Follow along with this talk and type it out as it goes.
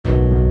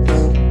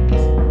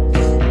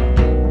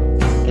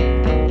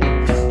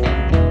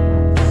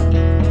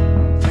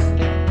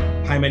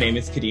name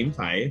is Kadeem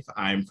Fyffe.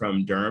 I'm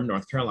from Durham,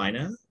 North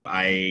Carolina.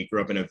 I grew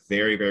up in a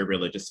very, very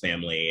religious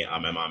family.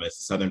 My mom is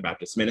a Southern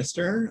Baptist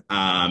minister,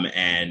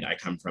 and I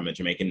come from a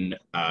Jamaican,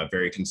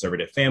 very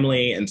conservative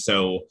family. And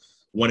so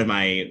one of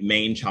my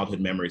main childhood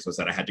memories was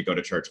that I had to go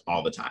to church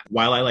all the time.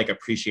 While I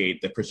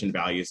appreciate the Christian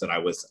values that I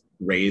was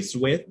raised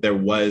with, there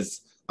was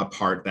a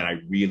part that I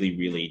really,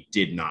 really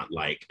did not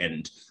like.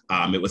 And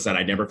it was that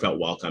I never felt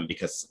welcome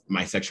because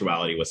my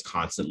sexuality was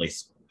constantly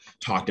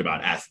talked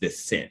about as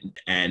this sin.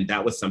 And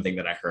that was something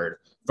that I heard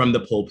from the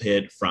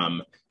pulpit,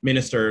 from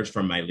ministers,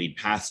 from my lead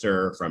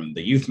pastor, from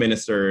the youth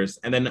ministers,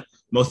 and then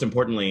most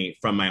importantly,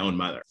 from my own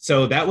mother.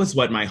 So that was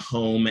what my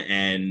home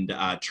and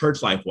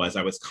church life was.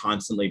 I was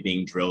constantly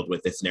being drilled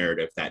with this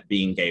narrative that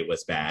being gay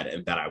was bad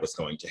and that I was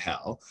going to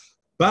hell.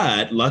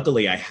 But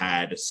luckily I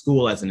had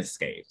school as an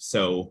escape.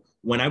 So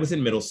when I was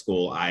in middle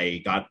school, I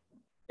got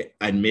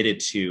admitted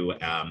to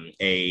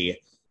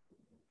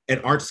an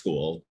art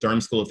school,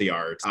 Durham School of the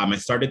Arts. I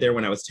started there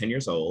when I was 10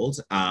 years old.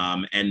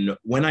 And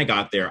when I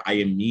got there, I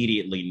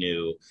immediately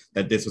knew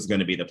that this was going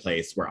to be the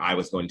place where I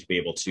was going to be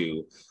able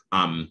to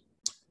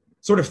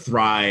sort of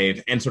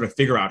thrive and sort of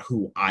figure out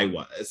who I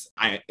was.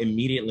 I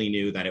immediately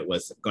knew that it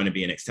was going to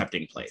be an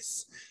accepting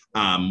place.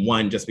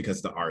 One, just because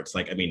of the arts,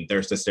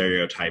 there's the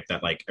stereotype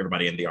that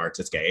everybody in the arts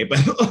is gay, but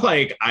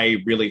I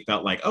really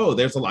felt like, oh,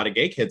 there's a lot of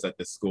gay kids at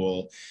this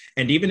school.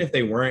 And even if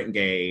they weren't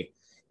gay,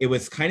 it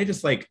was kind of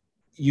just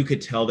you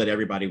could tell that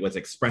everybody was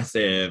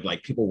expressive,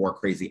 people wore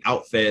crazy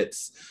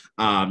outfits.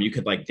 You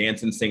could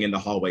dance and sing in the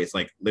hallways.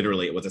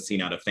 Literally it was a scene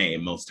out of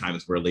Fame. Most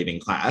times we're leaving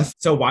class.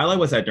 So while I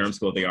was at Durham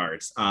School of the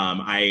Arts,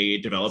 I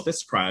developed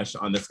this crush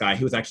on this guy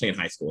who was actually in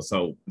high school.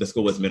 So the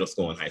school was middle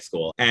school and high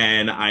school.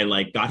 And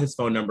I got his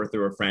phone number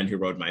through a friend who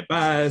rode my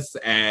bus.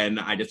 And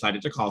I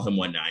decided to call him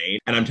one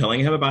night. And I'm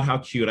telling him about how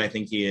cute I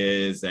think he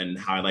is and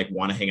how I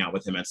want to hang out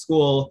with him at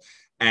school.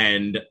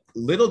 And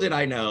little did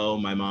I know,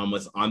 my mom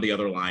was on the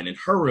other line in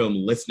her room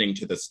listening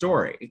to the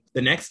story.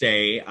 The next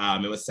day,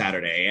 it was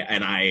Saturday,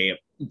 and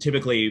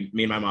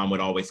me and my mom would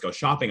always go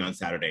shopping on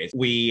Saturdays.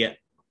 We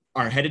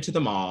are headed to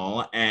the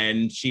mall,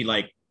 and she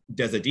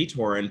does a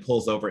detour and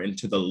pulls over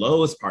into the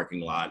Lowe's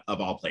parking lot of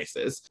all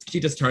places.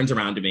 She just turns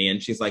around to me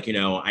and she's like,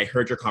 I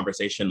heard your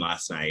conversation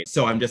last night.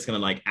 So I'm just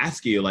gonna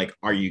ask you,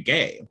 are you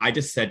gay? I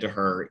just said to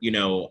her,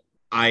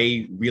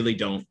 I really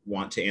don't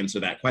want to answer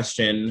that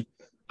question.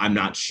 I'm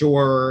not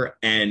sure,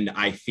 and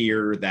I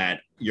fear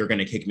that you're going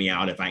to kick me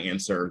out if I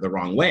answer the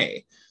wrong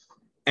way.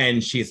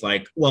 And she's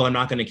like, well, I'm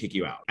not going to kick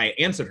you out. I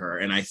answered her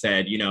and I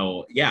said,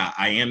 yeah,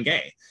 I am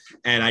gay.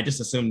 And I just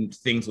assumed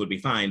things would be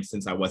fine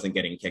since I wasn't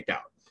getting kicked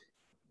out.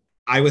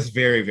 I was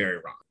very, very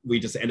wrong.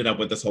 We just ended up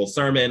with this whole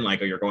sermon,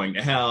 oh, you're going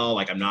to hell.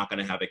 I'm not going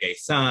to have a gay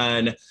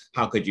son.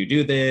 How could you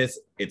do this?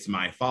 It's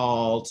my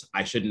fault.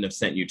 I shouldn't have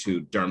sent you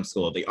to Durham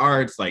School of the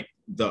Arts.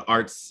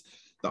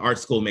 The art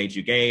school made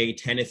you gay,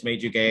 tennis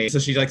made you gay. So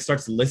she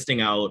starts listing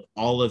out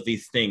all of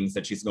these things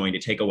that she's going to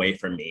take away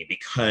from me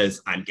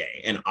because I'm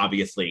gay. And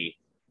obviously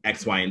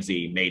X, Y, and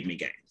Z made me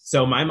gay.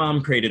 So my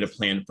mom created a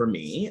plan for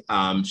me.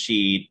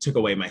 She took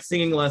away my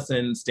singing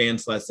lessons,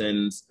 dance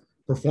lessons,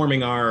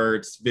 performing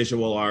arts,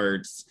 visual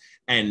arts,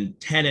 and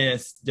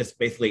tennis, just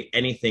basically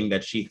anything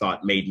that she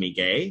thought made me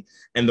gay.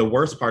 And the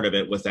worst part of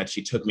it was that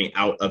she took me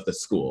out of the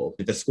school.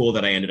 The school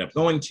that I ended up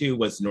going to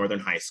was Northern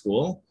High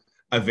School,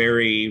 a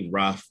very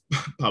rough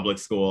public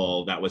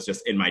school that was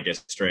just in my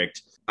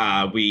district.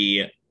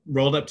 We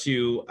rolled up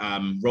to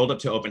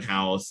open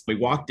house. We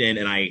walked in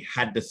and I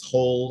had this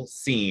whole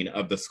scene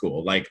of the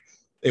school.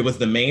 It was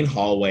the main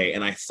hallway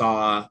and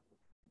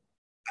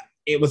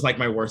it was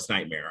my worst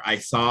nightmare. I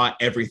saw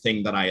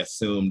everything that I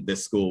assumed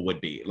this school would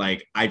be.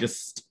 I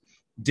just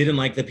didn't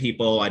like the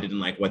people. I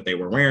didn't like what they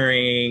were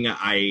wearing.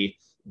 I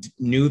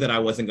knew that I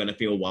wasn't going to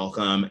feel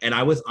welcome. And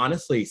I was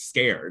honestly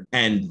scared.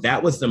 And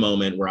that was the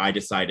moment where I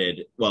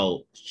decided,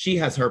 well, she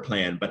has her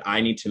plan, but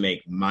I need to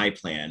make my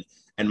plan.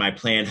 And my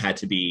plan had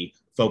to be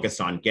focused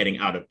on getting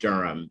out of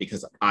Durham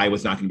because I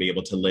was not going to be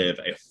able to live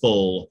a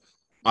full,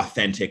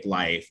 authentic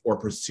life or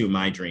pursue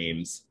my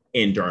dreams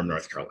in Durham,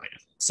 North Carolina.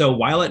 So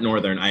while at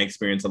Northern, I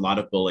experienced a lot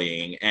of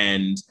bullying.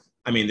 And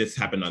this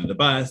happened on the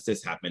bus,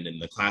 this happened in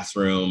the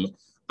classroom,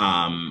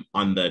 on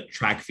the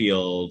track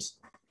field.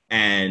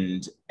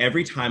 And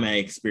every time I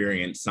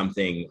experienced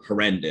something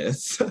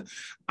horrendous,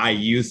 I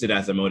used it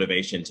as a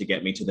motivation to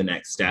get me to the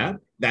next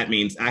step. That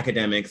means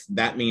academics,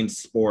 that means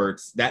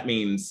sports, that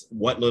means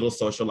what little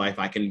social life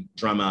I can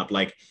drum up.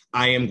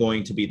 I am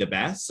going to be the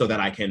best so that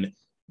I can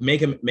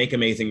make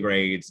amazing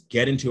grades,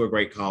 get into a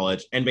great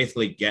college, and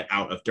basically get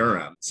out of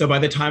Durham. So by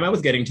the time I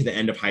was getting to the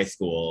end of high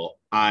school,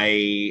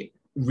 I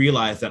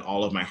realized that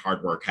all of my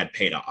hard work had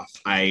paid off.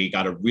 I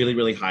got a really,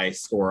 really high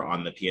score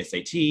on the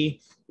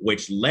PSAT,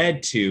 which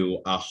led to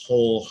a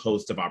whole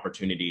host of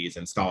opportunities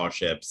and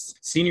scholarships.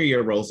 Senior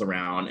year rolls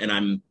around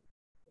and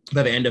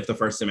by the end of the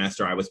first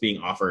semester, I was being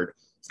offered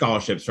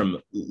scholarships from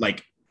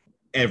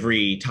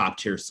every top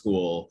tier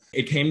school.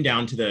 It came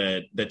down to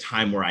the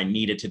time where I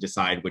needed to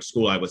decide which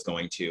school I was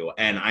going to.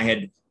 And I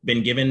had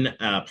been given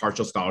a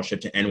partial scholarship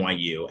to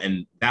NYU,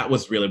 and that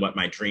was really what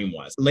my dream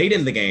was. Late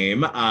in the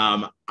game,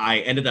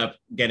 I ended up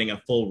getting a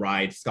full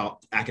ride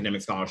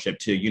academic scholarship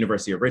to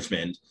University of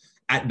Richmond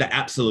at the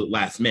absolute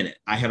last minute.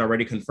 I had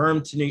already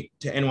confirmed to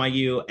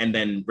NYU, and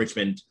then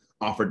Richmond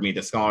offered me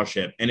the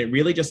scholarship. And it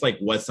really just like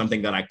was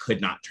something that I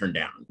could not turn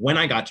down. When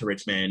I got to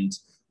Richmond,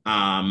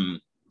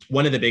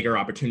 one of the bigger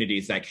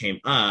opportunities that came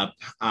up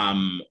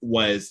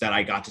was that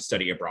I got to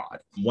study abroad.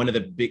 One of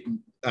the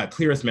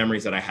clearest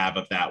memories that I have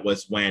of that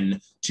was when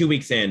 2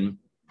 weeks in,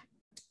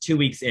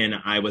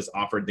 I was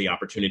offered the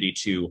opportunity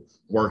to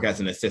work as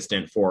an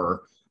assistant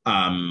for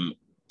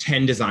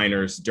 10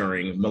 designers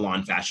during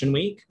Milan Fashion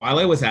Week. While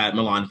I was at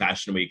Milan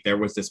Fashion Week, there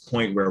was this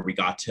point where we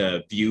got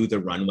to view the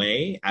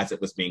runway as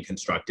it was being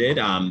constructed.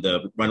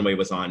 The runway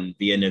was on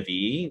Via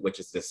Navi, which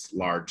is this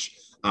large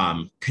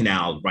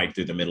canal right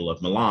through the middle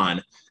of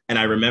Milan. And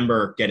I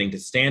remember getting to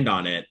stand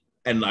on it,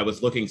 and I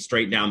was looking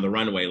straight down the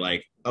runway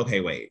like, okay,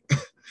 wait,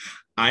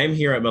 I'm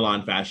here at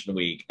Milan Fashion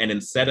Week. And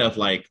instead of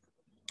like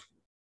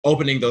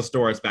opening those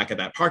doors back at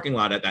that parking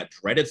lot at that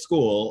dreaded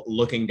school,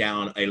 looking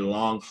down a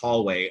long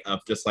hallway of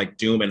just like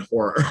doom and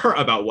horror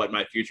about what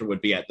my future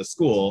would be at the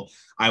school,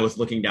 I was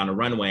looking down a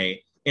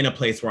runway in a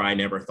place where I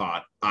never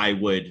thought I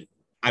would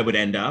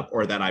end up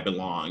or that I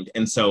belonged.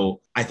 And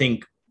so I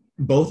think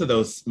both of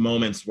those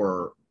moments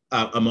were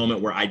a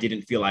moment where I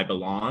didn't feel I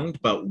belonged,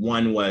 but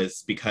one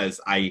was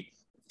because I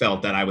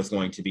felt that I was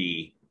going to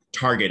be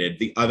targeted.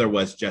 The other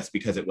was just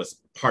because it was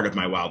part of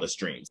my wildest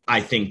dreams.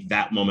 I think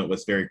that moment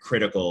was very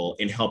critical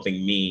in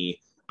helping me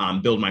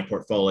build my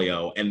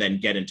portfolio and then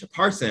get into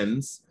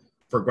Parsons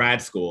for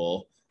grad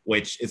school,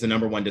 which is the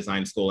 #1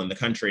 design school in the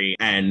country.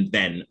 And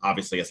then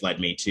obviously has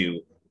led me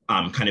to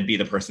kind of be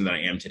the person that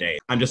I am today.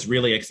 I'm just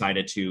really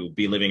excited to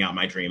be living out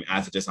my dream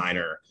as a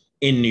designer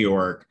in New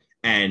York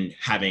and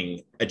having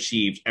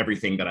achieved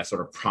everything that I sort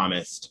of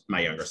promised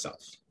my younger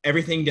self.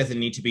 Everything doesn't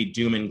need to be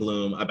doom and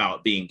gloom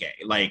about being gay.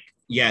 Like,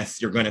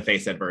 yes, you're going to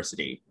face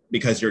adversity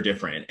because you're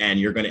different and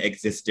you're going to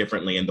exist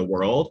differently in the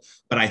world.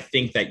 But I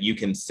think that you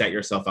can set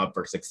yourself up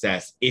for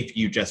success if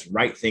you just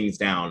write things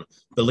down,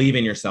 believe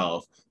in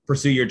yourself,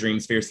 pursue your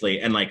dreams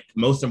fiercely, and like,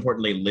 most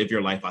importantly, live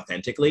your life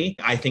authentically.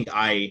 I think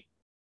I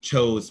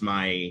chose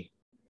my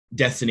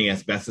destiny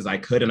as best as I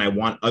could. And I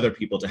want other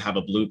people to have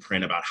a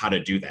blueprint about how to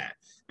do that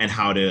and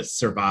how to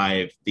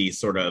survive these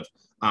sort of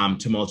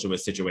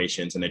tumultuous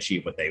situations and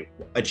achieve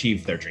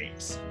their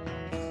dreams.